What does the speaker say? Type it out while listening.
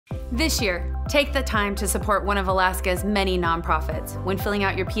This year, take the time to support one of Alaska's many nonprofits when filling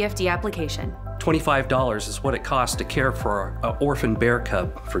out your PFD application. $25 is what it costs to care for an orphan bear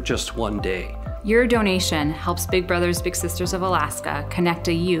cub for just one day. Your donation helps Big Brothers Big Sisters of Alaska connect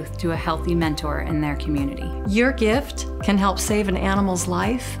a youth to a healthy mentor in their community. Your gift can help save an animal's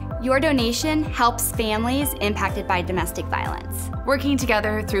life. Your donation helps families impacted by domestic violence. Working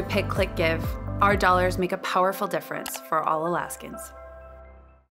together through Pick.Click.Give, our dollars make a powerful difference for all Alaskans.